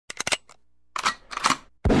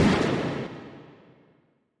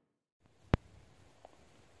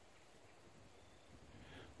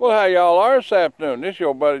Well, how y'all are this afternoon? This is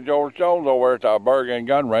your buddy George Jones over at our Bergen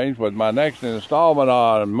Gun Range with my next installment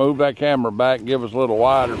on Move That Camera Back and Give Us a Little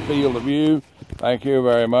Wider Field of View. Thank you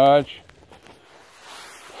very much.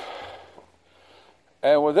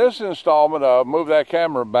 And with this installment of Move That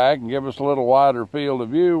Camera Back and Give Us a Little Wider Field of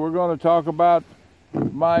View, we're going to talk about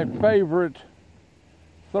my favorite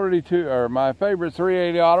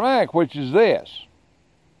 380 automatic, which is this.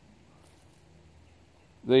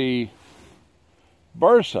 The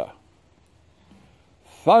Breta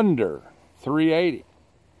Thunder 380.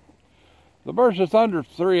 The Breta Thunder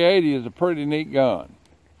 380 is a pretty neat gun.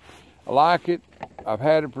 I like it. I've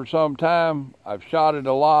had it for some time. I've shot it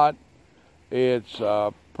a lot. It's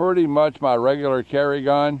pretty much my regular carry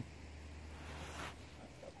gun.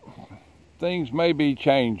 Things may be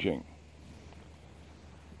changing.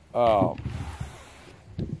 We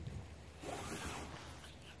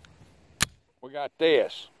got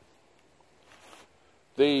this.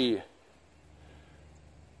 The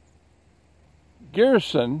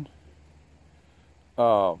Grison,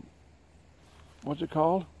 what's it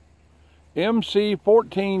called?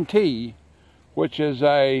 MC14T, which is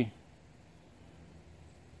a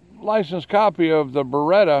licensed copy of the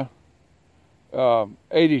Breta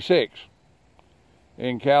 86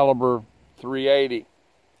 in caliber 380.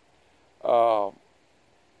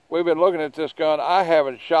 We've been looking at this gun. I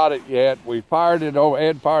haven't shot it yet. We fired it over.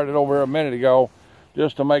 Ed fired it over a minute ago,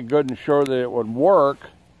 just to make good and sure that it would work.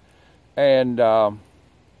 And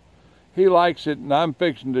he likes it, and I'm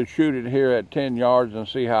fixing to shoot it here at 10 yards and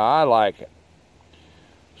see how I like it.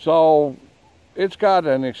 So it's got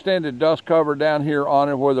an extended dust cover down here on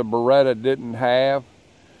it where the Breta didn't have.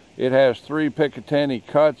 It has 3 Picatinny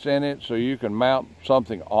cuts in it, so you can mount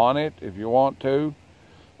something on it if you want to.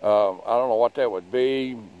 I don't know what that would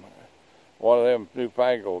be. One of them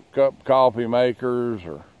newfangled cup coffee makers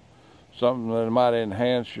or something that might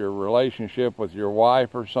enhance your relationship with your wife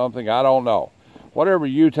or something. I don't know. Whatever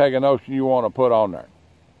you take a notion you want to put on there.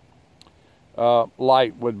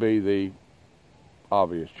 Light would be the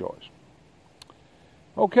obvious choice.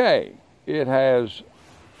 Okay, it has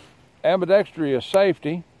ambidextrous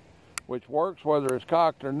safety, which works whether it's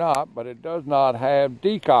cocked or not, but it does not have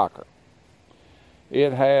decocker.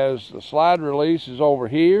 It has the slide release is over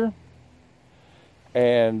here,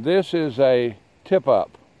 and this is a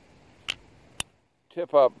tip-up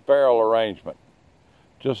barrel arrangement,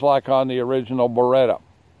 just like on the original Breta.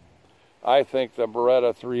 I think the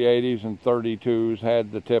Breta 380s and 32s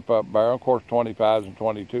had the tip-up barrel. Of course, 25s and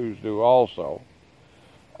 22s do also.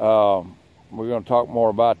 We're going to talk more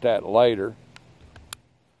about that later.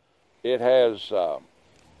 It has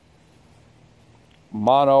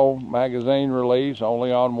mono magazine release,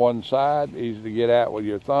 only on one side, easy to get at with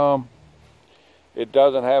your thumb. It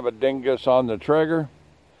doesn't have a dingus on the trigger.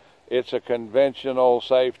 It's a conventional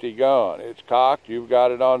safety gun. It's cocked, you've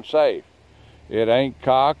got it on safe. It ain't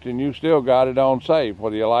cocked and you still got it on safe,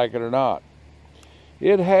 whether you like it or not.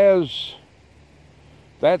 It has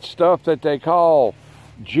that stuff that they call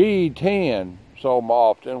G10 so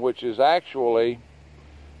often, which is actually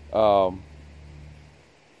what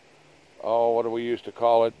do we used to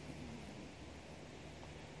call it?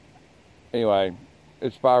 Anyway,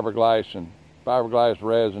 it's fiberglass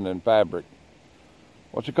resin and fabric.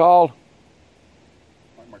 What's it called?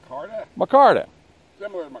 Micarta? Micarta.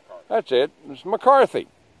 Similar to Micarta. That's it. It's McCarthy.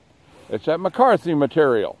 It's that McCarthy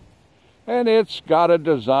material. And it's got a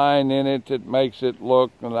design in it that makes it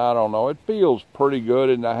look, and I don't know, it feels pretty good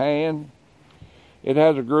in the hand. It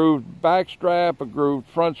has a grooved back strap, a grooved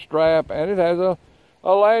front strap, and it has a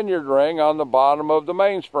lanyard ring on the bottom of the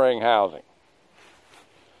mainspring housing.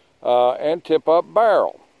 And tip-up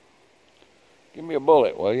barrel. Give me a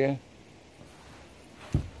bullet, will you?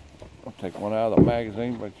 I'll take one out of the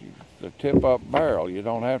magazine, but the tip-up barrel, you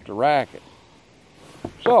don't have to rack it.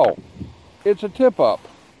 So, it's a tip-up.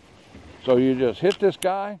 So you just hit this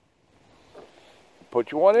guy,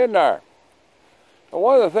 put your one in there. Now,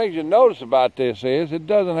 one of the things you notice about this is it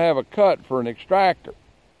doesn't have a cut for an extractor.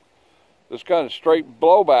 This gun is straight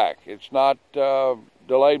blowback. It's not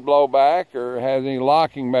delayed blowback or has any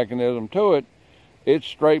locking mechanism to it. It's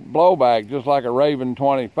straight blowback, just like a Raven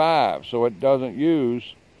 25, so it doesn't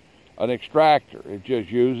use an extractor. It just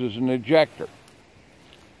uses an ejector.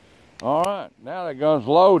 All right, now the gun's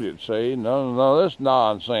loaded, see? None of this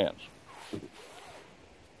nonsense.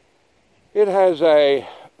 It has a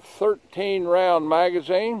 13-round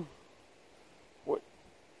magazine.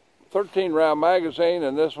 13-round magazine,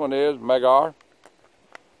 and this one is Megar.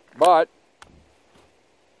 But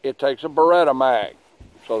it takes a Breta mag.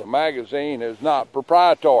 So the magazine is not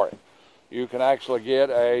proprietary. You can actually get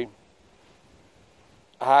a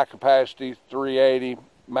high capacity 380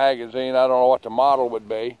 magazine, I don't know what the model would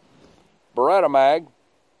be, Breta mag,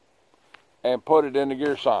 and put it in the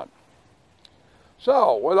Grison.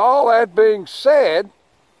 So, with all that being said,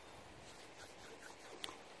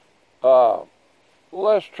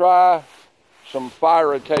 let's try some fire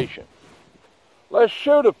rotation. Let's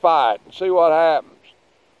shoot a fight and see what happens.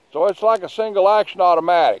 So it's like a single action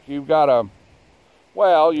automatic. You've got to,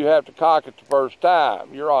 well, you have to cock it the first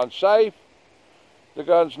time. You're on safe, the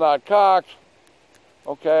gun's not cocked,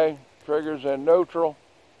 okay, trigger's in neutral.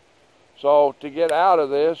 So to get out of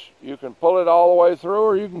this, you can pull it all the way through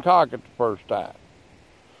or you can cock it the first time.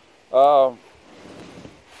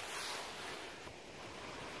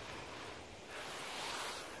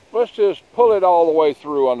 Let's just pull it all the way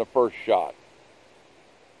through on the first shot.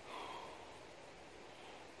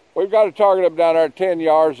 We've got a target up down there at 10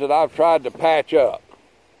 yards that I've tried to patch up.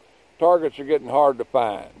 Targets are getting hard to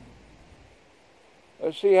find.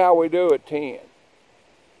 Let's see how we do at 10.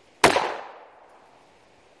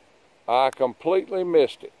 I completely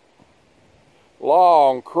missed it.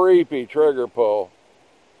 Long, creepy trigger pull.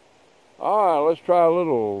 All right, let's try a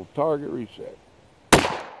little target reset.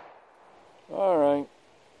 All right.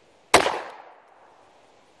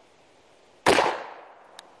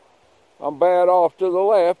 I'm bad off to the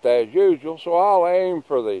left as usual, so I'll aim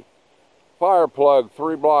for the fire plug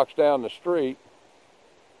 3 blocks down the street.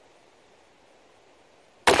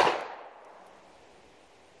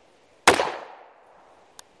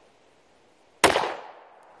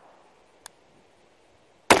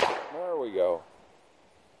 There we go.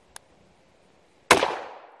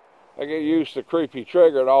 I get used to the creepy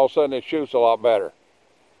trigger and all of a sudden it shoots a lot better.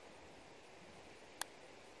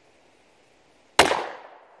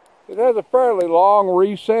 It has a fairly long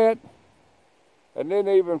reset, and then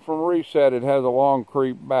even from reset it has a long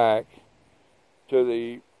creep back to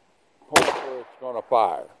the point where it's going to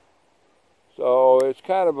fire. So it's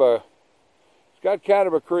got kind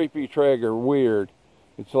of a creepy trigger, weird.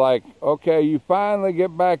 It's like, okay, you finally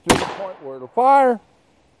get back to the point where it'll fire,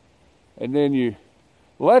 and then you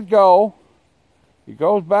let go, it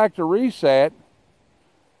goes back to reset,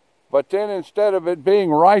 but then instead of it being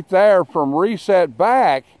right there from reset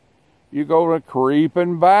back, you go to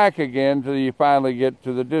creeping back again till you finally get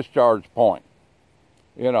to the discharge point.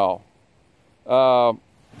 You know.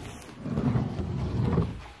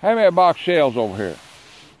 Hand me a box of shells over here.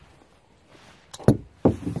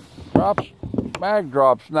 Mag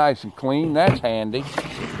drops nice and clean. That's handy.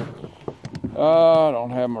 I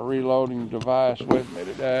don't have my reloading device with me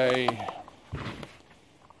today. I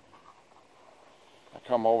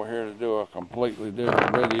come over here to do a completely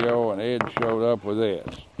different video and Ed showed up with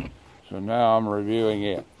this. So now I'm reviewing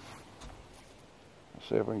it. Let's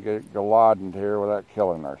see if we can get it galodined here without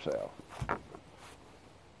killing ourselves.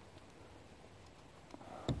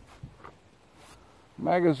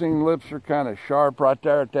 Magazine lips are kind of sharp right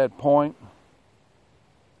there at that point.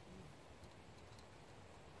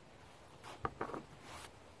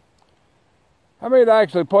 How many did I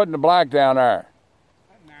actually put in the black down there?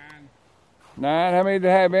 9. 9? How many did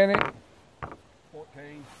it have in it?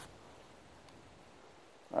 14.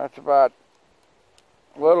 That's about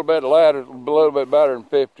a little bit better than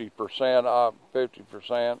 50%.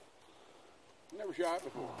 50%. Never shot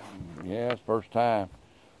before. Yeah, it's first time.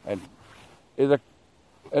 And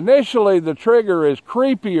initially, the trigger is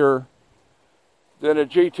creepier than a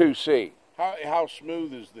G2C. How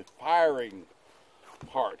smooth is the firing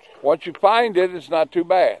part? Once you find it, it's not too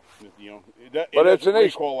bad. You know, but it's an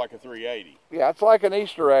recoil like a 380. Yeah, it's like an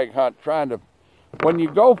Easter egg hunt trying to. When you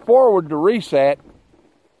go forward to reset,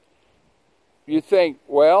 you think,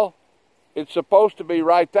 well, it's supposed to be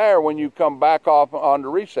right there when you come back off on the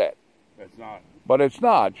reset. It's not. But it's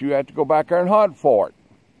not. You have to go back there and hunt for it.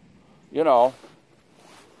 You know.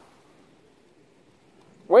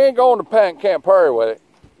 We ain't going to Camp Prairie with it.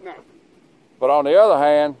 No. But on the other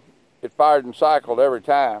hand, it fired and cycled every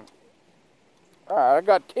time. All right, I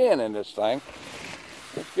got 10 in this thing.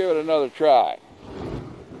 Let's give it another try.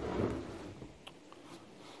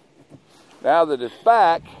 Now that it's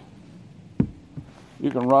back, you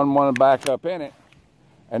can run one back up in it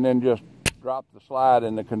and then just drop the slide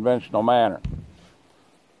in the conventional manner.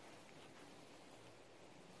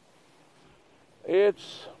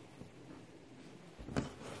 It's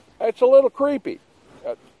a little creepy,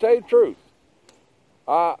 to tell you the truth.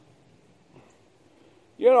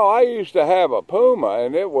 You know, I used to have a Puma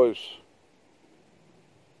and it's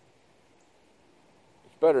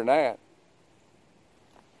better than that,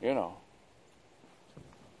 you know.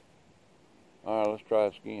 All right, let's try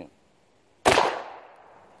this again.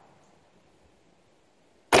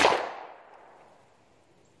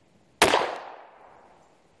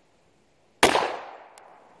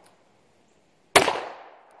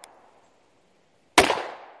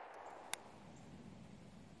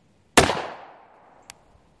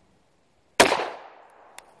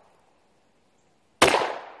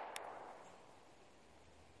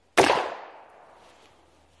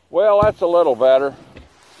 Well, that's a little better.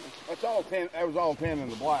 That's all 10. That was all 10 in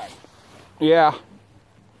the black. Yeah.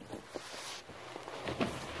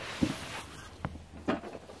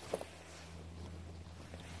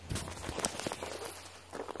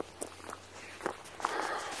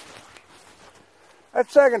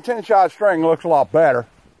 That second 10-shot string looks a lot better,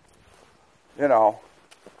 you know.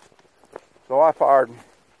 So I fired.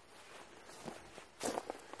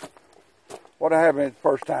 What I have in the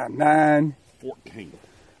first time? 9. 14.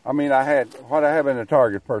 I mean, what I have in the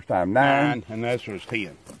target first time? 9. And this was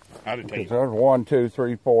 10 out of 10. So there's 1, 2,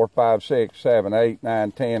 3, 4, 5, 6, 7, 8,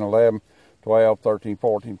 9, 10, 11, 12, 13,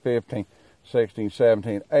 14, 15, 16,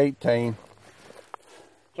 17, 18.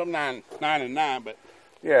 Some 9 and 9, but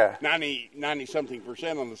yeah, 90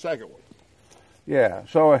 something% on the second one. Yeah,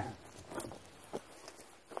 so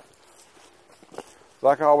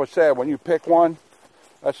like I always said, when you pick one,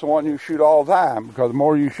 that's the one you shoot all the time, because the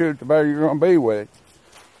more you shoot, the better you're going to be with it.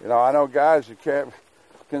 You know, I know guys that can't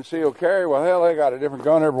conceal carry, well, hell, they got a different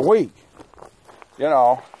gun every week, you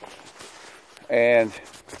know, and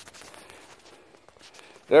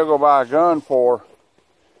they'll go buy a gun for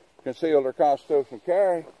concealed or constitutional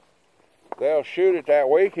carry. They'll shoot it that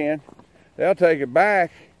weekend. They'll take it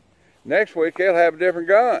back. Next week, they'll have a different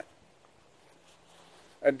gun.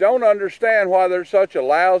 And don't understand why they're such a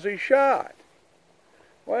lousy shot.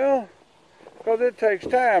 Well, because it takes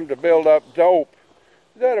time to build up dope.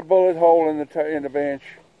 Is that a bullet hole in the bench?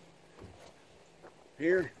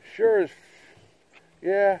 Here? Sure is.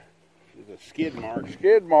 Yeah. There's a skid mark.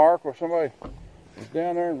 Skid mark where somebody is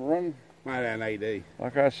down there and run. Might have an AD.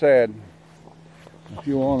 Like I said, if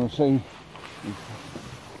you want to see,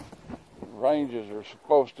 ranges are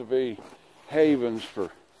supposed to be havens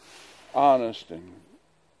for honest and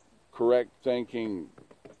correct thinking,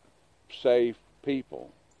 safe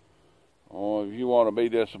people. Oh, if you want to be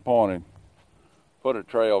disappointed, put a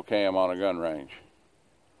trail cam on a gun range.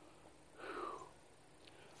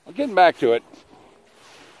 Well, getting back to it,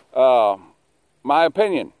 my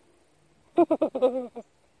opinion.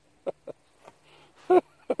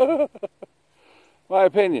 My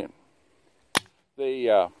opinion.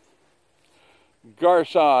 The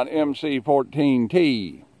Grison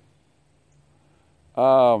MC14T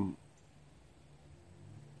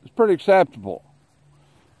it's pretty acceptable.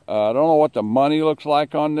 I don't know what the money looks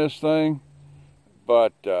like on this thing,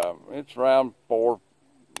 but it's around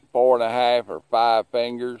 4.5 or 5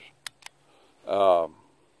 fingers.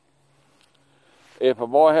 If a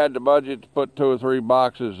boy had the budget to put 2 or 3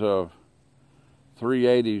 boxes of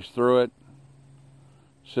 380s through it,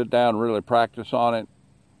 sit down and really practice on it,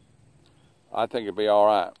 I think it'd be all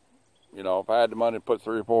right. You know, if I had the money to put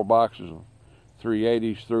 3 or 4 boxes of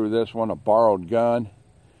 380s through this one, a borrowed gun,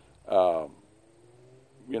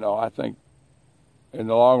 you know, I think in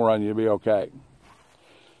the long run you'd be okay.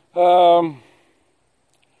 Now,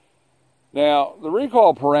 the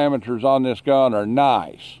recoil parameters on this gun are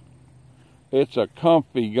nice. It's a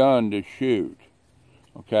comfy gun to shoot,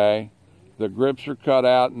 okay? The grips are cut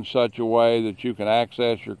out in such a way that you can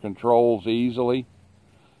access your controls easily.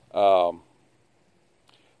 The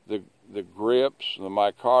grips, the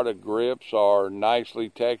micarta grips, are nicely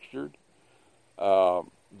textured. The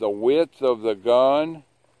width of the gun,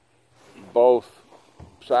 both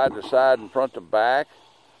side to side and front to back,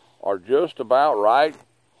 are just about right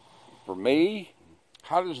for me.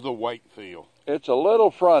 How does the weight feel? It's a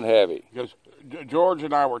little front heavy. Because George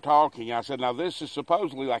and I were talking, I said, now this is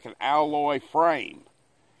supposedly like an alloy frame.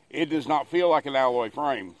 It does not feel like an alloy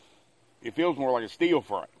frame. It feels more like a steel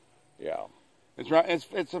frame. Yeah. It's right.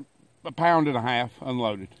 It's a 1.5 pounds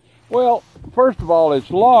unloaded. Well, first of all, it's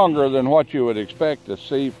longer than what you would expect to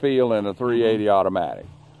feel in a 380 automatic.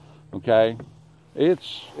 Okay,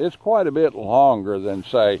 it's quite a bit longer than,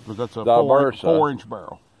 say, that's a the Versa. 4-inch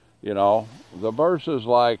barrel. You know, the Versa's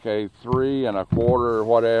like a 3 1/4 or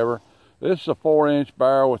whatever. This is a 4-inch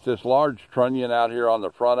barrel with this large trunnion out here on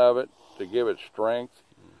the front of it to give it strength.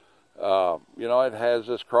 You know, it has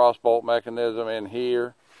this crossbolt mechanism in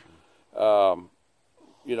here.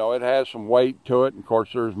 You know, it has some weight to it. And of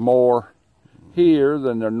course, there's more here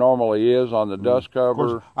than there normally is on the dust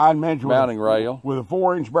cover mounting rail. With a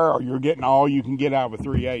 4-inch barrel, you're getting all you can get out of a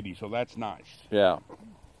 380, so that's nice. Yeah.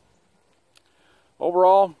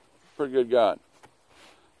 Overall, pretty good gun.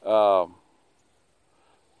 I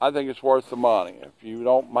think it's worth the money. If you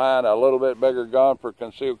don't mind a little bit bigger gun for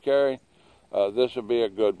concealed carry, this would be a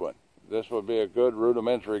good one. This would be a good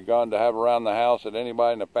rudimentary gun to have around the house that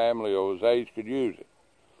anybody in the family of his age could use it.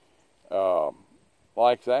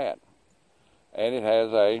 Like that. And it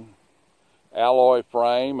has a alloy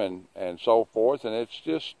frame and so forth, and it's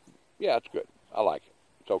just, yeah, it's good. I like it.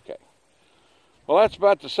 It's okay. Well, that's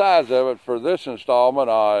about the size of it for this installment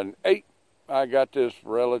on 8. I got this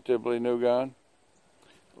relatively new gun.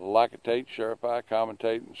 Lactate, Sharify,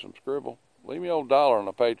 commentate, and some scribble. Leave me a $1 on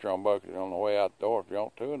the Patreon bucket on the way out the door if you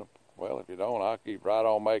want to. And well, if you don't, I'll keep right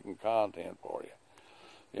on making content for you.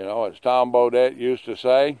 You know, as Tom Bodette used to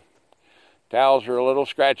say, towels are a little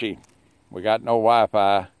scratchy. We got no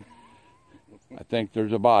Wi-Fi. I think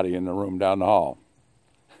there's a body in the room down the hall.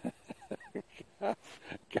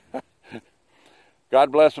 God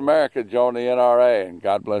bless America, join the NRA, and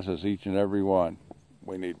God bless us each and every one.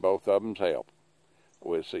 We need both of them's help.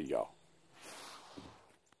 We'll see y'all.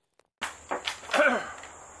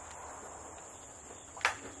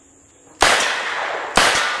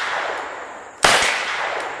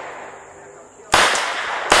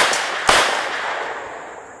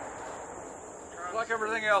 Like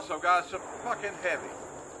everything else I've got, it's so fucking heavy.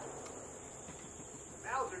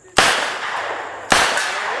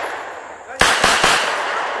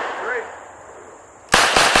 Great.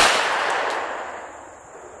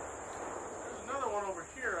 There's another one over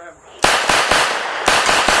here.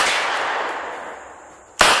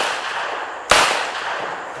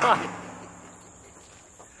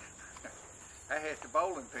 I hit the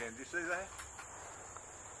bowling pin. Did you see that?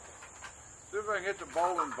 See if I can hit the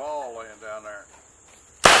bowling ball laying down there.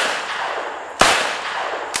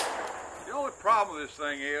 The only problem with this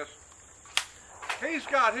thing is, he's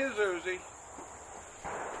got his Uzi.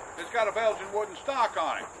 It's got a Belgian wooden stock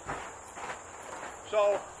on it.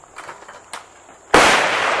 So,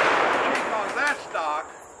 cheek on that stock,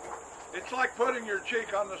 it's like putting your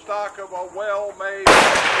cheek on the stock of a well-made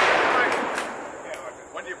rifle.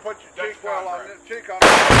 When you put your cheek well on the cheek on it.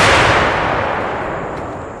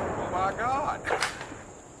 Oh my God.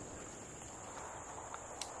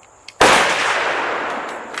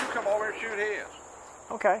 You come over and shoot his.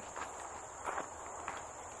 Okay.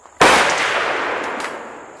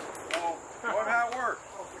 What how it works?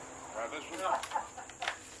 Try this one. I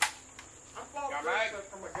bought this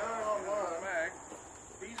from a guy online. Mag.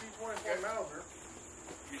 BZ-21 Mauser.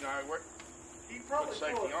 You know how it works? He probably Put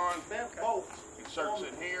safety on. bent bolts. Inserts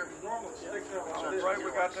in here. Normally sticks out I'm like this. afraid we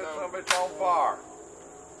got this son of a bitch on fire.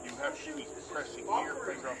 You have to keep pressing here,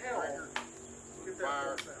 finger off the trigger,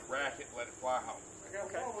 fire, rack it, let it fly home. I got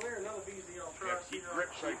one over there, another BZ on You have to keep grip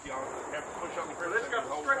safety on it. You have to push on the grip But it's safety got the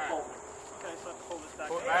the whole strip time. bolt. Okay, so I have to pull this back.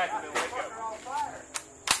 Pull it back and then let go.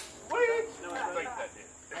 Sweet. No, I think that did.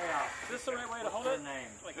 is this the right way to hold it?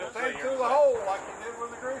 Like Just this? aim through the hole like you did with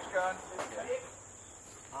the grease gun.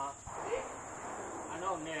 I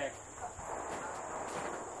know Nick.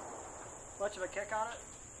 Much of a kick on it?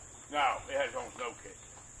 No, it has almost no kick.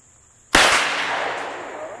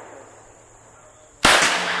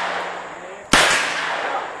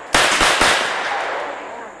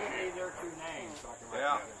 Give me their two names so I can write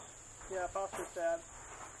Yeah. it. Yeah, Foster's dad.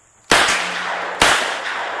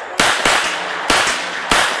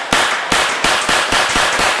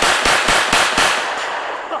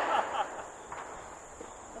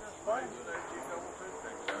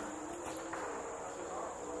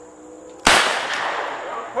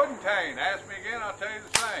 Puddingtane, ask me again, I'll tell you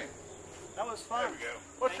the same. That was There fun. we go.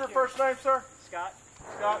 What's your first name, sir? Scott.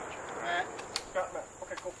 Scott, Matt. Scott, Matt.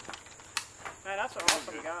 Okay, cool. Man, that's an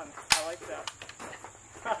awesome gun. I like that.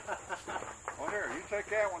 Well, here, you take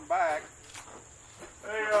that one back.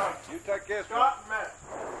 Hey, You take this one. Scott, Matt.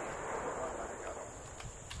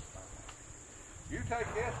 You take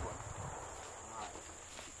this one.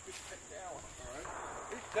 You take that one. All right.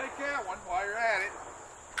 You take that one while you're at it.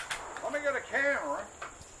 Let me get a camera.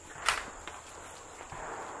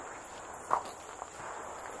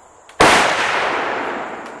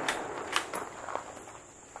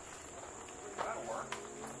 That'll work.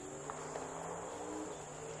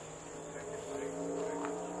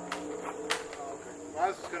 I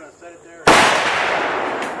was just gonna set it there.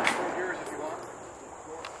 Record yours if you want.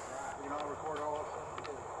 You know, I'll record all of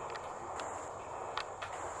them.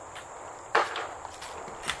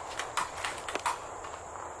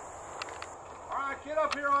 All right, get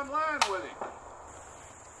up here online with him.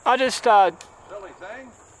 I'll just, Silly thing.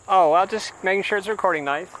 I'll just making sure it's recording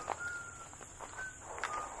nice.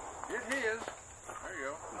 Get his. There you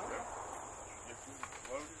go.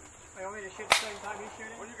 You want me to shoot the same time he's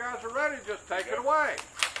shooting? When you guys are ready, just take it away.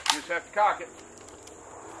 You just have to cock it.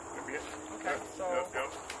 Okay, so Go.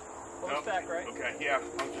 pull this back, right? Okay, yeah.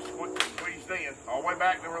 I'm just squeezed in. All the way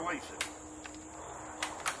back, then release it.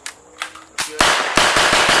 That's good.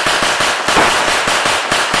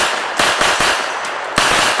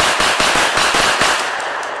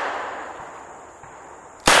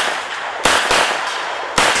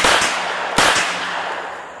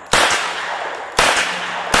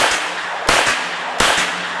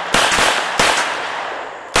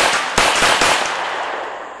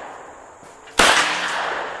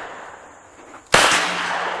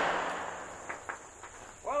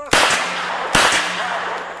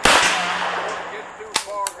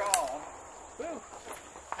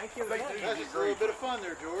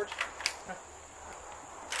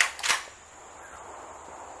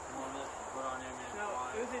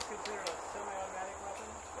 is considered a semi-automatic weapon.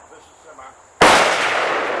 This is semi.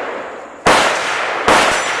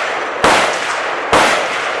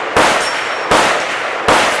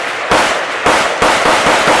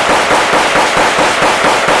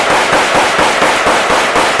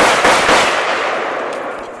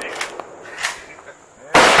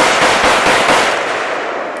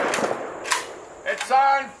 It's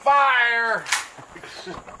on fire!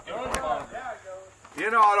 You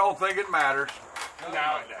know, I don't think it matters. No,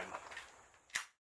 it doesn't.